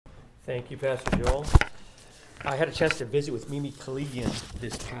Thank you, Pastor Joel. I had a chance to visit with Mimi Kaligian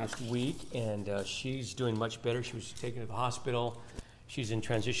this past week, and she's doing much better. She was taken to the hospital. She's in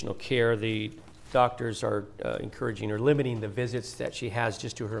transitional care. The doctors are encouraging or limiting the visits that she has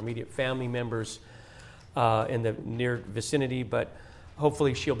just to her immediate family members in the near vicinity, but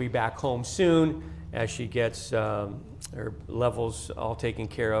hopefully she'll be back home soon as she gets her levels all taken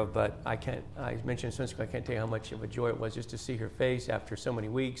care of. But I mentioned since I can't tell you how much of a joy it was just to see her face after so many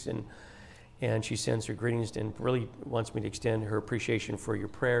weeks, and she sends her greetings and really wants me to extend her appreciation for your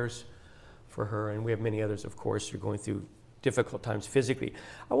prayers for her. And we have many others, of course, who are going through difficult times physically.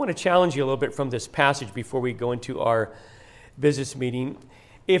 I want to challenge you a little bit from this passage before we go into our business meeting.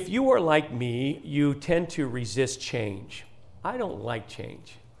 If you are like me, you tend to resist change. I don't like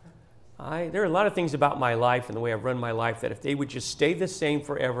change. There are a lot of things about my life and the way I've run my life that if they would just stay the same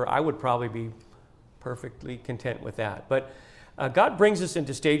forever, I would probably be perfectly content with that. But God brings us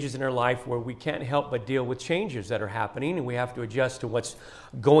into stages in our life where we can't help but deal with changes that are happening, and we have to adjust to what's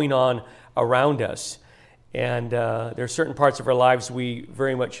going on around us. And there are certain parts of our lives we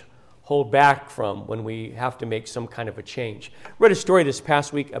very much hold back from when we have to make some kind of a change. I read a story this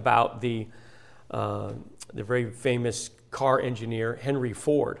past week about the very famous car engineer Henry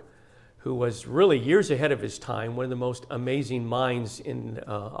Ford, who was really years ahead of his time, one of the most amazing minds in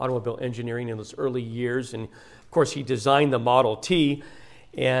automobile engineering in those early years. And of course, he designed the Model T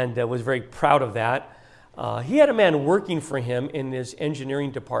and was very proud of that. He had a man working for him in his engineering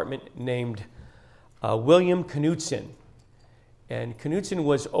department named William Knutson. And Knutson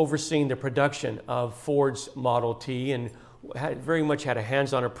was overseeing the production of Ford's Model T and very much had a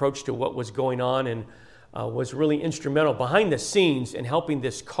hands-on approach to what was going on, and was really instrumental behind the scenes in helping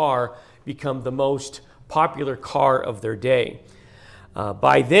this car become the most popular car of their day.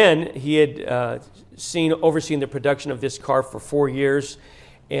 By then, he had overseen the production of this car for 4 years,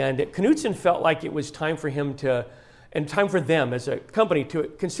 and Knutson felt like it was time for him and time for them as a company to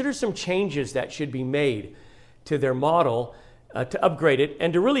consider some changes that should be made to their model to upgrade it,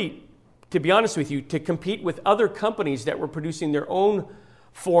 and to really, to be honest with you, to compete with other companies that were producing their own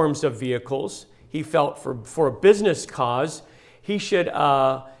forms of vehicles. He felt for a business cause, he should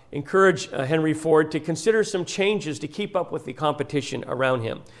encourage Henry Ford to consider some changes to keep up with the competition around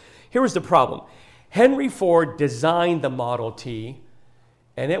him. Here was the problem. Henry Ford designed the Model T,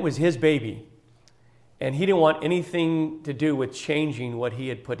 and it was his baby. And he didn't want anything to do with changing what he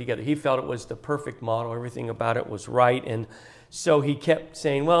had put together. He felt it was the perfect model. Everything about it was right. And so he kept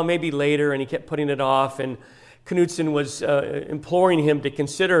saying, well, maybe later, and he kept putting it off. And Knutson was imploring him to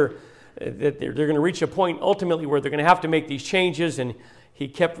consider that they're going to reach a point ultimately where they're going to have to make these changes, and he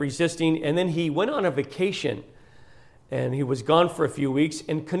kept resisting. And then he went on a vacation, and he was gone for a few weeks,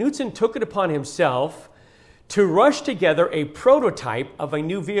 and Knutson took it upon himself to rush together a prototype of a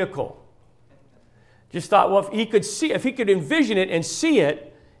new vehicle. Just thought, well, if he could envision it and see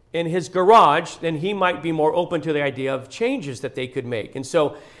it in his garage, then he might be more open to the idea of changes that they could make. And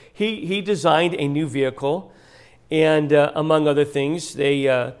so he designed a new vehicle, and among other things,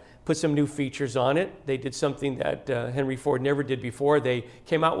 they put some new features on it. They did something that Henry Ford never did before. They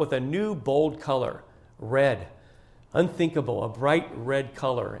came out with a new bold color, red. Unthinkable, a bright red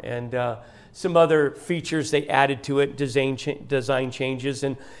color. And some other features they added to it, design changes.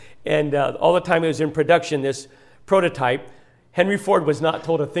 And all the time it was in production, this prototype, Henry Ford was not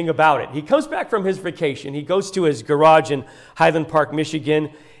told a thing about it. He comes back from his vacation. He goes to his garage in Highland Park, Michigan,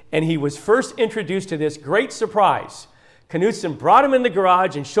 and he was first introduced to this great surprise. Knutson brought him in the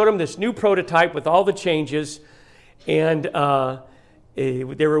garage and showed him this new prototype with all the changes, and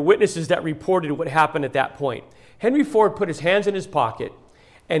there were witnesses that reported what happened at that point. Henry Ford put his hands in his pocket,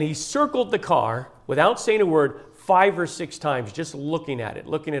 and he circled the car without saying a word 5 or 6 times, just looking at it,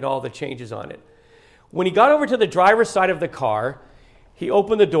 looking at all the changes on it. When he got over to the driver's side of the car, he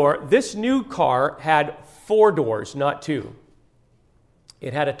opened the door. This new car had 4 doors, not 2.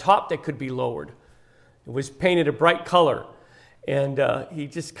 It had a top that could be lowered. It was painted a bright color, and he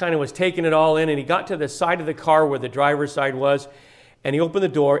just kind of was taking it all in, and he got to the side of the car where the driver's side was, and he opened the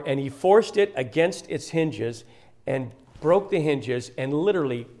door, and he forced it against its hinges and broke the hinges and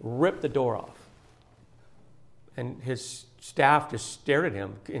literally ripped the door off. And his staff just stared at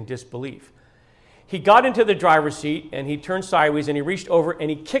him in disbelief. He got into the driver's seat, and he turned sideways, and he reached over, and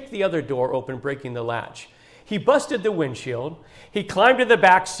he kicked the other door open, breaking the latch. He busted the windshield. He climbed to the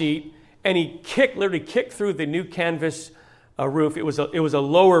back seat, and he literally kicked through the new canvas roof. It was a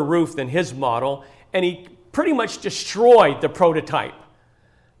lower roof than his model, and he pretty much destroyed the prototype,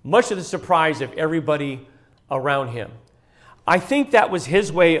 much to the surprise of everybody around him. I think that was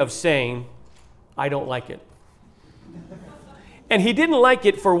his way of saying, I don't like it. And he didn't like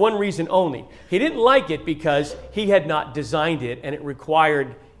it for one reason only. He didn't like it because he had not designed it, and it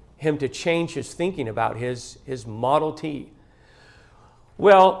required him to change his thinking about his Model T.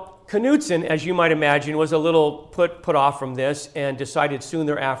 Well, Knudsen, as you might imagine, was a little put off from this and decided soon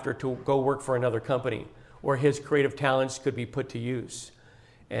thereafter to go work for another company where his creative talents could be put to use.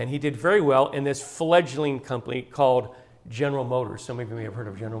 And he did very well in this fledgling company called General Motors. Some of you may have heard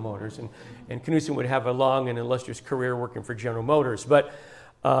of General Motors. And Knudsen would have a long and illustrious career working for General Motors. But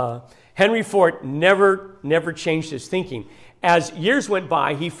Henry Ford never changed his thinking. As years went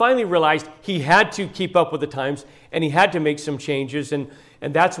by, he finally realized he had to keep up with the times and he had to make some changes. And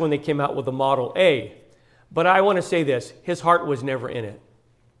that's when they came out with the Model A. But I want to say this, his heart was never in it.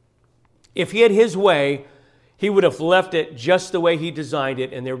 If he had his way, he would have left it just the way he designed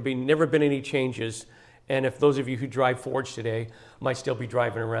it, and there would be never been any changes. And if those of you who drive Fords today might still be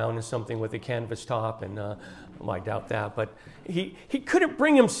driving around in something with a canvas top, and I doubt that, but he couldn't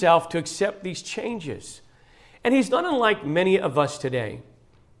bring himself to accept these changes. And he's not unlike many of us today.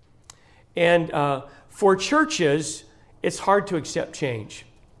 And for churches, it's hard to accept change.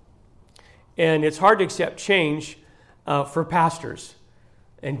 And it's hard to accept change for pastors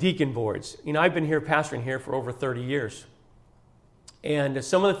and deacon boards. You know, I've been here pastoring here for over 30 years. And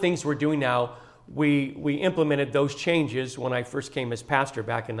some of the things we're doing now, we implemented those changes when I first came as pastor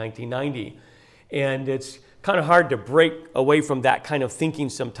back in 1990. And it's kind of hard to break away from that kind of thinking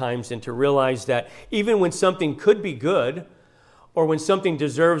sometimes and to realize that even when something could be good or when something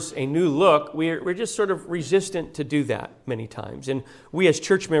deserves a new look, we're just sort of resistant to do that many times. And we as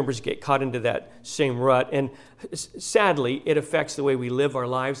church members get caught into that same rut. And sadly, it affects the way we live our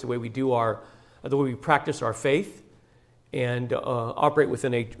lives, the way we practice our faith and operate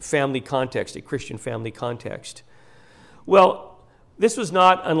within a family context, a Christian family context. Well, this was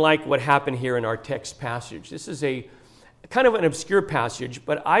not unlike what happened here in our text passage. This is a kind of an obscure passage,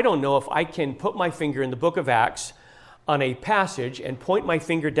 but I don't know if I can put my finger in the book of Acts on a passage and point my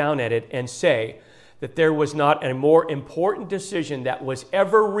finger down at it and say that there was not a more important decision that was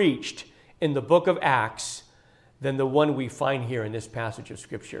ever reached in the book of Acts than the one we find here in this passage of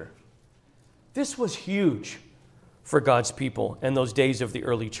Scripture. This was huge for God's people in those days of the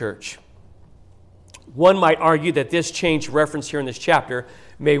early church. One might argue that this change referenced here in this chapter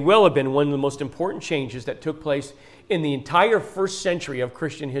may well have been one of the most important changes that took place in the entire first century of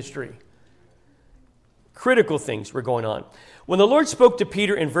Christian history. Critical things were going on. When the Lord spoke to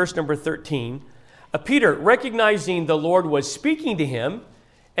Peter in verse number 13, Peter, recognizing the Lord was speaking to him,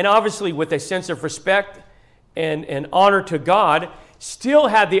 and obviously with a sense of respect and honor to God, still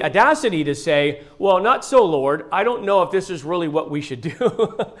had the audacity to say, well, not so, Lord. I don't know if this is really what we should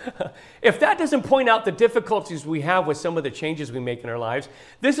do. If that doesn't point out the difficulties we have with some of the changes we make in our lives,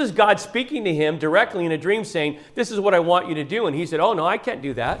 this is God speaking to him directly in a dream saying, this is what I want you to do. And he said, oh, no, I can't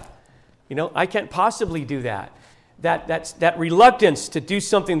do that. You know, I can't possibly do that. That's that reluctance to do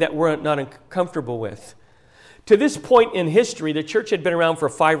something that we're not comfortable with. To this point in history, the church had been around for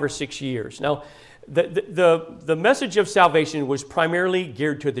 5 or 6 years. Now, the message of salvation was primarily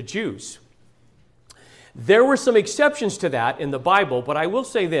geared to the Jews. There were some exceptions to that in the Bible, but I will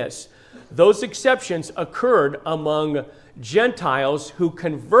say this. Those exceptions occurred among Gentiles who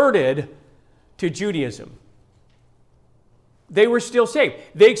converted to Judaism. They were still saved.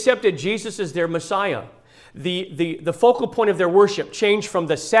 They accepted Jesus as their Messiah. The focal point of their worship changed from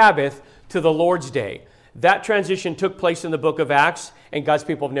the Sabbath to the Lord's Day. That transition took place in the book of Acts, and God's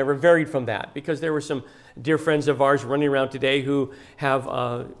people have never varied from that, because there were some dear friends of ours running around today who have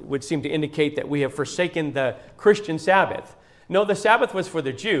would seem to indicate that we have forsaken the Christian Sabbath. No, the Sabbath was for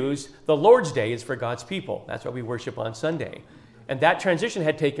the Jews. The Lord's Day is for God's people. That's why we worship on Sunday. And that transition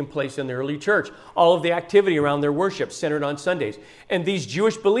had taken place in the early church. All of the activity around their worship centered on Sundays. And these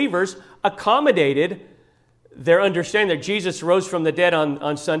Jewish believers accommodated their understanding that Jesus rose from the dead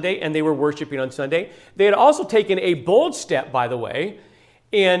on Sunday, and they were worshiping on Sunday. They had also taken a bold step, by the way,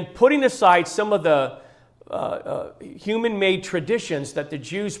 in putting aside some of the human-made traditions that the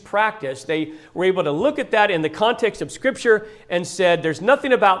Jews practiced. They were able to look at that in the context of Scripture and said, there's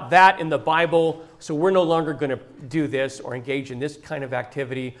nothing about that in the Bible, so we're no longer going to do this or engage in this kind of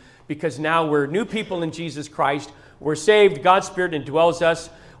activity, because now we're new people in Jesus Christ. We're saved. God's Spirit indwells us.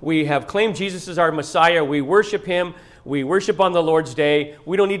 We have claimed Jesus as our Messiah. We worship Him. We worship on the Lord's Day.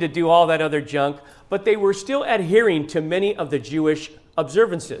 We don't need to do all that other junk. But they were still adhering to many of the Jewish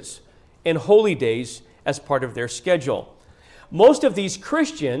observances and holy days as part of their schedule. Most of these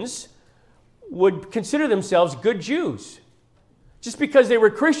Christians would consider themselves good Jews. Just because they were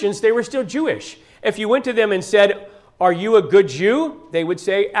Christians, they were still Jewish. If you went to them and said, "Are you a good Jew?" they would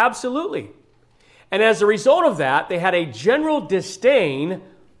say, "Absolutely." And as a result of that, they had a general disdain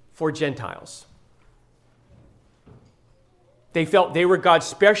for Gentiles. They felt they were God's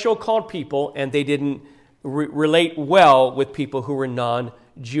special called people, and they didn't relate well with people who were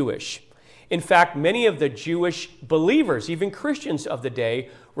non-Jewish. In fact, many of the Jewish believers, even Christians of the day,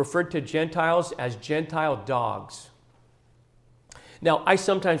 referred to Gentiles as Gentile dogs. Now, I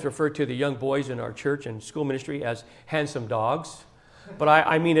sometimes refer to the young boys in our church and school ministry as handsome dogs, but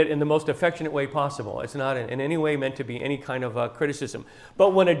I mean it in the most affectionate way possible. It's not in any way meant to be any kind of criticism.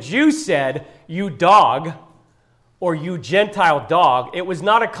 But when a Jew said, "You dog," or "you Gentile dog," it was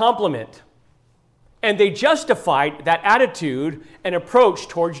not a compliment. And they justified that attitude and approach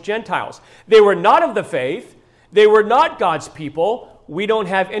towards Gentiles. They were not of the faith. They were not God's people. We don't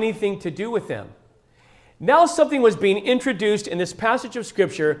have anything to do with them. Now something was being introduced in this passage of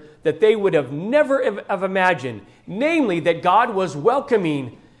Scripture that they would have never have imagined, namely that God was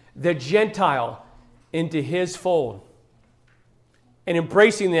welcoming the Gentile into his fold and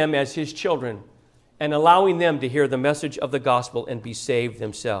embracing them as his children and allowing them to hear the message of the gospel and be saved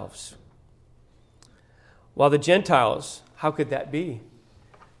themselves. While the Gentiles, how could that be?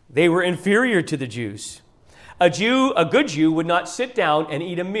 They were inferior to the Jews. A good Jew would not sit down and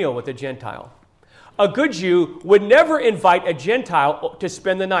eat a meal with a Gentile. A good Jew would never invite a Gentile to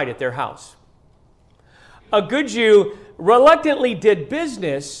spend the night at their house. A good Jew reluctantly did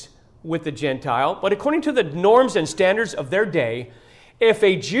business with the Gentile, but according to the norms and standards of their day, if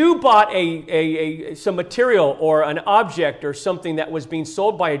a Jew bought some material or an object or something that was being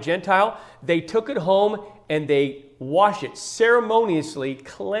sold by a Gentile, they took it home and they wash it, ceremoniously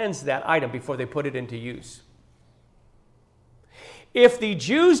cleanse that item before they put it into use. If the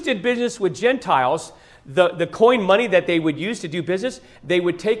Jews did business with Gentiles, the coin money that they would use to do business, they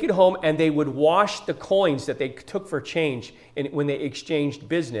would take it home and they would wash the coins that they took for change when they exchanged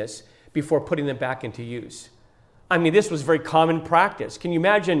business before putting them back into use. I mean, this was very common practice. Can you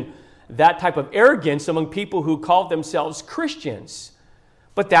imagine that type of arrogance among people who called themselves Christians?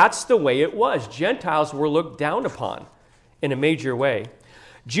 But that's the way it was. Gentiles were looked down upon in a major way.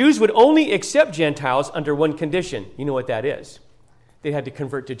 Jews would only accept Gentiles under one condition. You know what that is? They had to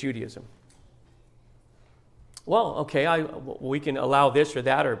convert to Judaism. Well, okay, we can allow this or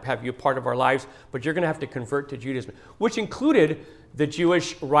that or have you a part of our lives, but you're going to have to convert to Judaism, which included the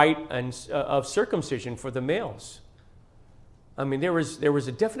Jewish rite of circumcision for the males. I mean, there was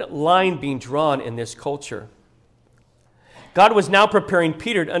a definite line being drawn in this culture. God was now preparing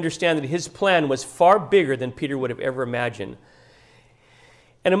Peter to understand that his plan was far bigger than Peter would have ever imagined.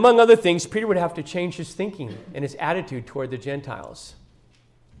 And among other things, Peter would have to change his thinking and his attitude toward the Gentiles.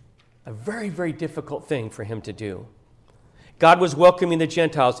 A very, very difficult thing for him to do. God was welcoming the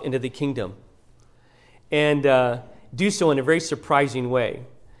Gentiles into the kingdom and do so in a very surprising way.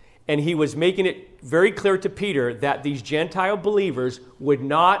 And he was making it very clear to Peter that these Gentile believers would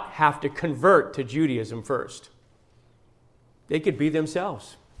not have to convert to Judaism first. They could be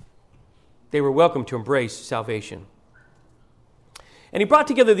themselves. They were welcome to embrace salvation. And he brought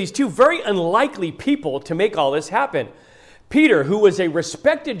together these two very unlikely people to make all this happen. Peter, who was a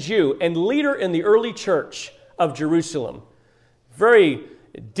respected Jew and leader in the early church of Jerusalem, very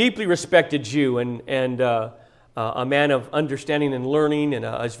deeply respected Jew and a man of understanding and learning and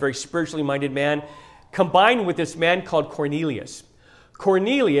a very spiritually minded man, combined with this man called Cornelius.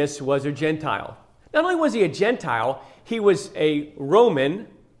 Cornelius was a Gentile. Not only was he a Gentile, he was a Roman.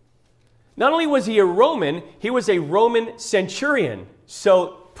 Not only was he a Roman, he was a Roman centurion.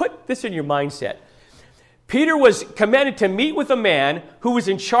 So put this in your mindset. Peter was commanded to meet with a man who was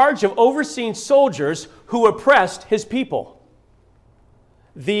in charge of overseeing soldiers who oppressed his people.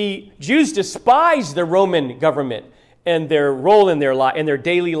 The Jews despised the Roman government and their role in their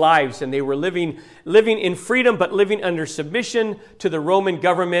daily lives, and they were living in freedom but living under submission to the Roman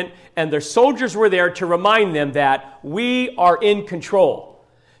government, and their soldiers were there to remind them that we are in control.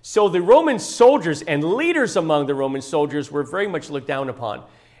 So the Roman soldiers and leaders among the Roman soldiers were very much looked down upon.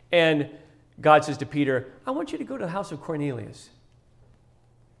 And God says to Peter, I want you to go to the house of Cornelius.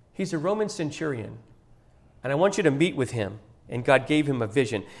 He's a Roman centurion, and I want you to meet with him. And God gave him a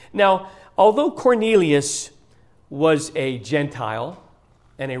vision. Now, although Cornelius was a Gentile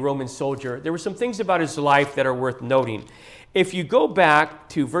and a Roman soldier, there were some things about his life that are worth noting. If you go back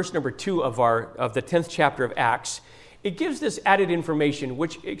to verse number 2 of the 10th chapter of Acts, it gives this added information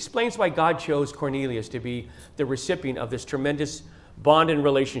which explains why God chose Cornelius to be the recipient of this tremendous bond and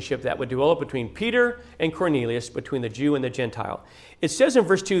relationship that would develop between Peter and Cornelius, between the Jew and the Gentile. It says in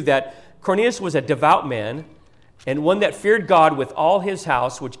verse 2 that Cornelius was a devout man and one that feared God with all his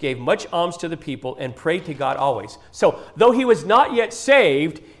house, which gave much alms to the people and prayed to God always. So, though he was not yet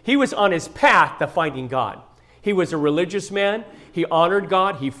saved, he was on his path to finding God. He was a religious man. He honored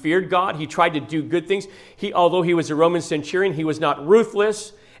God. He feared God. He tried to do good things. Although he was a Roman centurion, he was not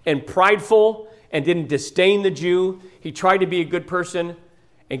ruthless and prideful and didn't disdain the Jew. He tried to be a good person.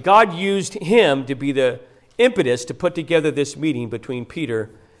 And God used him to be the impetus to put together this meeting between Peter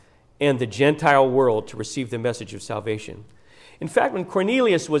and the Gentile world to receive the message of salvation. In fact, when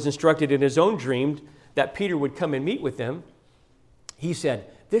Cornelius was instructed in his own dream that Peter would come and meet with them, he said,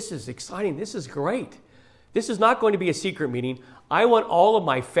 "This is exciting. This is great. This is not going to be a secret meeting. I want all of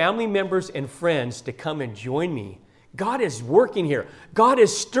my family members and friends to come and join me. God is working here. God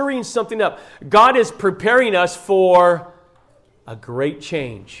is stirring something up. God is preparing us for a great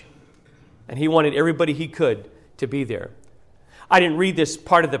change." And he wanted everybody he could to be there. I didn't read this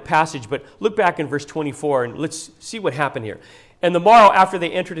part of the passage, but look back in verse 24 and let's see what happened here. "And the morrow after they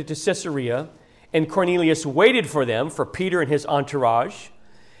entered into Caesarea, and Cornelius waited for them, for Peter and his entourage,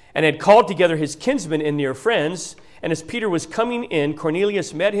 and had called together his kinsmen and near friends. And as Peter was coming in,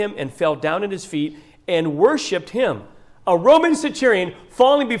 Cornelius met him and fell down at his feet and worshipped him." A Roman centurion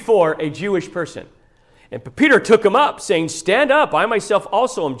falling before a Jewish person. And Peter took him up, saying, "Stand up, I myself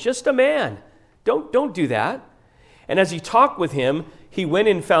also am just a man." Don't do that. And as he talked with him, he went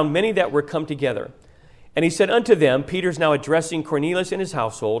and found many that were come together. And he said unto them, Peter's now addressing Cornelius and his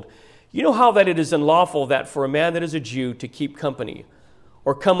household, "You know how that it is unlawful that for a man that is a Jew to keep company,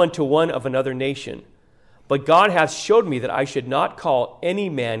 or come unto one of another nation. But God hath showed me that I should not call any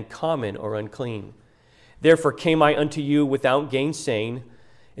man common or unclean. Therefore came I unto you without gainsaying,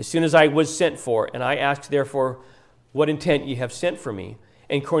 as soon as I was sent for. And I asked therefore, what intent ye have sent for me?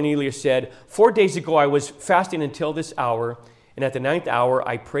 And Cornelius said, 4 days ago I was fasting until this hour, and at the 9th hour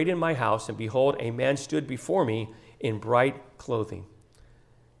I prayed in my house, and behold, a man stood before me in bright clothing,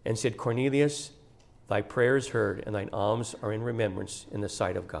 and said, Cornelius, thy prayer is heard, and thine alms are in remembrance in the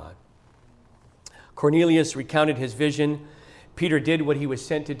sight of God." Cornelius recounted his vision. Peter did what he was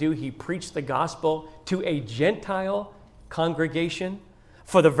sent to do. He preached the gospel to a Gentile congregation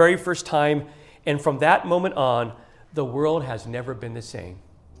for the very first time. And from that moment on, the world has never been the same.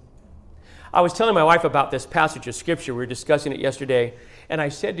 I was telling my wife about this passage of Scripture. We were discussing it yesterday. And I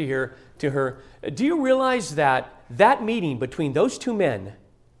said to her, do you realize that meeting between those two men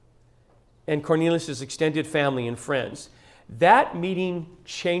and Cornelius' extended family and friends, that meeting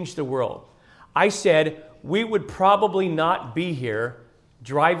changed the world? I said, we would probably not be here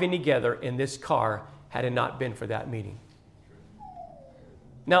driving together in this car had it not been for that meeting.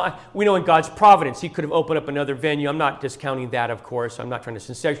 Now, we know in God's providence, He could have opened up another venue. I'm not discounting that, of course. I'm not trying to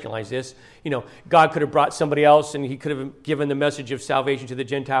sensationalize this. God could have brought somebody else, and He could have given the message of salvation to the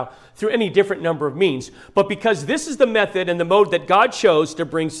Gentile through any different number of means. But because this is the method and the mode that God chose to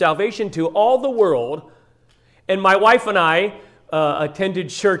bring salvation to all the world, and my wife and I attended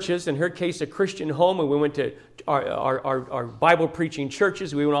churches, in her case, a Christian home, and we went to our Bible preaching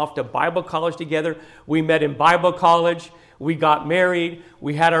churches. We went off to Bible college together. We met in Bible college. We got married.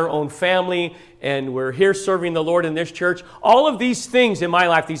 We had our own family, and we're here serving the Lord in this church. All of these things in my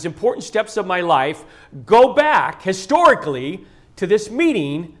life, these important steps of my life, go back historically to this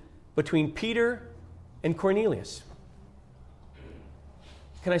meeting between Peter and Cornelius.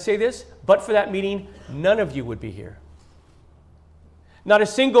 Can I say this? But for that meeting, none of you would be here. Not a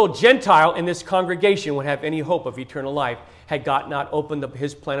single Gentile in this congregation would have any hope of eternal life had God not opened up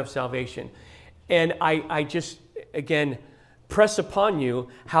His plan of salvation. And I just, again, press upon you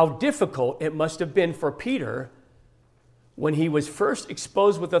how difficult it must have been for Peter when he was first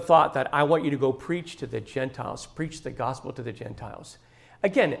exposed with the thought that I want you to go preach to the Gentiles, preach the gospel to the Gentiles.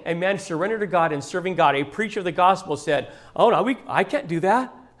 Again, a man surrendered to God and serving God, a preacher of the gospel said, oh no, I can't do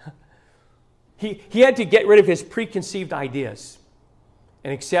that. He had to get rid of his preconceived ideas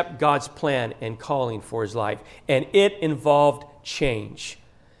and accept God's plan and calling for his life. And it involved change.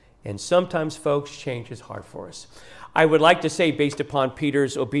 And sometimes, folks, change is hard for us. I would like to say, based upon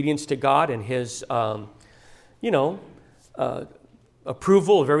Peter's obedience to God and his,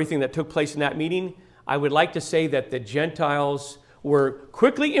 approval of everything that took place in that meeting, I would like to say that the Gentiles were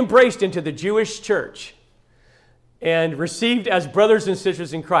quickly embraced into the Jewish church and received as brothers and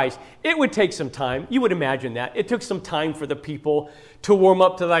sisters in Christ. It would take some time. You would imagine that. It took some time for the people to warm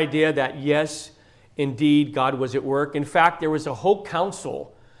up to the idea that, yes, indeed, God was at work. In fact, there was a whole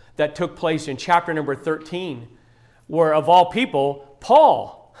council that took place in chapter number 13, where, of all people,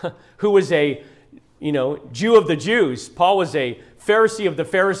 Paul, who was a Jew of the Jews, Paul was a Pharisee of the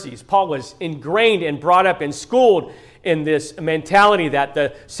Pharisees. Paul was ingrained and brought up and schooled in this mentality that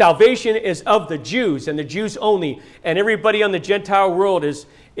the salvation is of the Jews and the Jews only, and everybody on the Gentile world is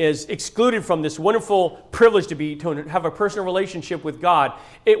excluded from this wonderful privilege to have a personal relationship with God.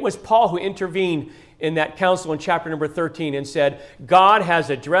 It was Paul who intervened in that council in chapter number 13 and said, God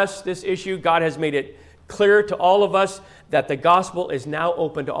has addressed this issue. God has made it clear to all of us that the gospel is now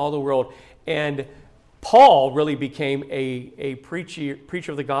open to all the world. And Paul really became a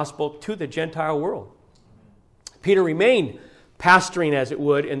preacher of the gospel to the Gentile world. Peter remained pastoring, as it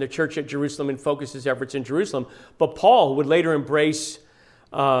would, in the church at Jerusalem and focused his efforts in Jerusalem. But Paul would later embrace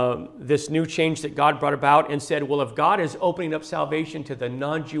this new change that God brought about and said, well, if God is opening up salvation to the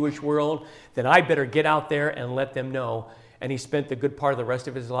non-Jewish world, then I better get out there and let them know. And he spent the good part of the rest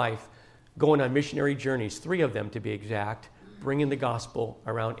of his life going on missionary journeys, 3 of them to be exact, bringing the gospel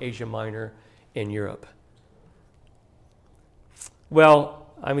around Asia Minor and Europe.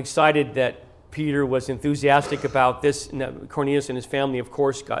 Well, I'm excited that Peter was enthusiastic about this. Cornelius and his family, of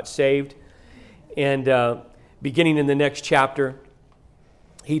course, got saved. And beginning in the next chapter,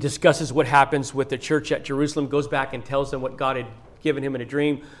 he discusses what happens with the church at Jerusalem, goes back and tells them what God had given him in a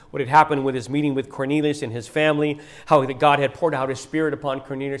dream, what had happened with his meeting with Cornelius and his family, how God had poured out his Spirit upon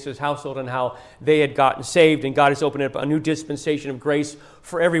Cornelius' household and how they had gotten saved, and God has opened up a new dispensation of grace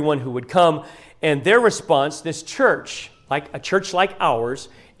for everyone who would come. And their response, this church, like a church like ours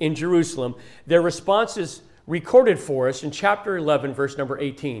in Jerusalem, their response is recorded for us in chapter 11, verse number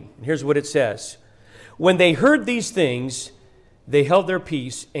 18. And here's what it says. When they heard these things, they held their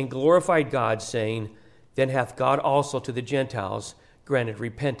peace and glorified God, saying, then hath God also to the Gentiles granted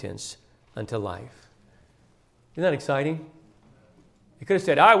repentance unto life. Isn't that exciting? He could have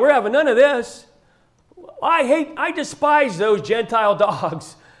said, we're having none of this. I despise those Gentile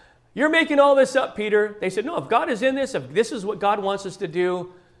dogs. You're making all this up, Peter. They said, no, if God is in this, if this is what God wants us to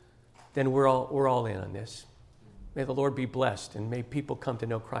do, then we're all in on this. May the Lord be blessed, and may people come to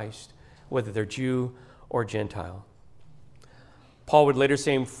know Christ, whether they're Jew or Gentile. Paul would later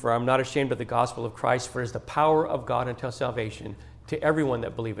say, for I'm not ashamed of the gospel of Christ, for it is the power of God unto salvation to everyone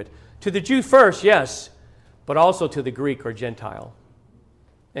that believeth. To the Jew first, yes, but also to the Greek or Gentile,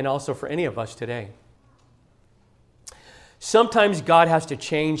 and also for any of us today. Sometimes God has to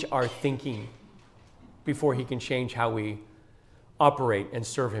change our thinking before he can change how we operate and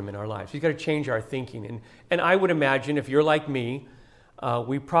serve him in our lives. He's got to change our thinking. And I would imagine, if you're like me,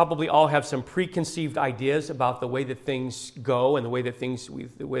 we probably all have some preconceived ideas about the way that things go and the way that things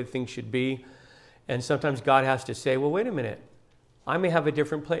should be. And sometimes God has to say, well, wait a minute. I may have a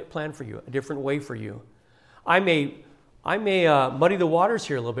different plan for you, a different way for you. I may muddy the waters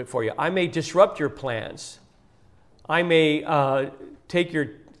here a little bit for you. I may disrupt your plans. I may take your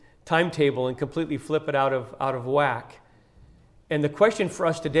timetable and completely flip it out of whack. And the question for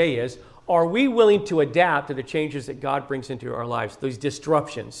us today is, are we willing to adapt to the changes that God brings into our lives, these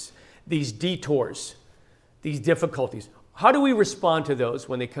disruptions, these detours, these difficulties? How do we respond to those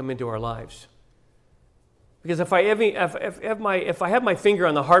when they come into our lives? Because if I have my finger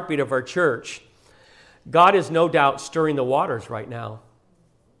on the heartbeat of our church, God is no doubt stirring the waters right now.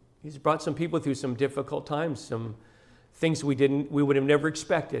 He's brought some people through some difficult times, some things we would have never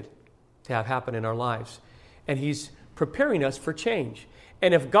expected to have happen in our lives. And he's preparing us for change.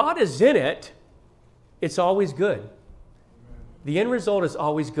 And if God is in it, it's always good. The end result is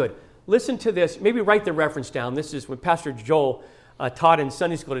always good. Listen to this. Maybe write the reference down. This is when Pastor Joel taught in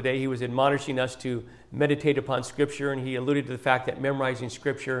Sunday school today. He was admonishing us to meditate upon Scripture, and he alluded to the fact that memorizing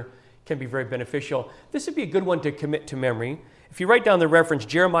Scripture can be very beneficial. This would be a good one to commit to memory. If you write down the reference,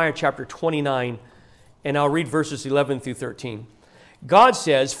 Jeremiah chapter 29, and I'll read verses 11 through 13. God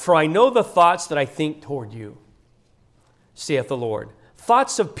says, for I know the thoughts that I think toward you, saith the Lord.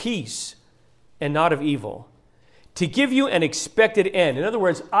 Thoughts of peace and not of evil, to give you an expected end. In other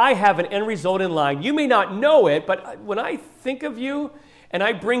words, I have an end result in line. You may not know it, but when I think of you and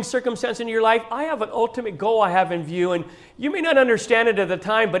I bring circumstance into your life, I have an ultimate goal I have in view, and you may not understand it at the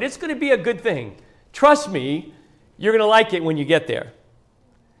time, but it's going to be a good thing. Trust me, you're going to like it when you get there.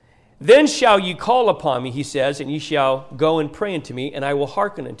 Then shall ye call upon me, he says, and ye shall go and pray unto me, and I will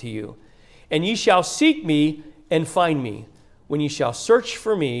hearken unto you. And ye shall seek me and find me, when ye shall search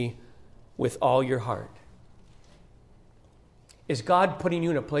for me with all your heart. Is God putting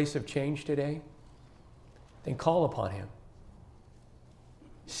you in a place of change today? Then call upon him.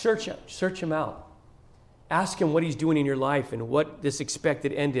 Search him out. Ask him what he's doing in your life and what this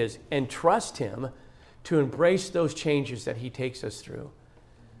expected end is, and trust him to embrace those changes that he takes us through.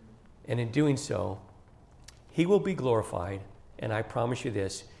 And in doing so, he will be glorified, and I promise you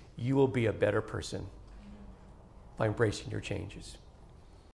this, you will be a better person by embracing your changes.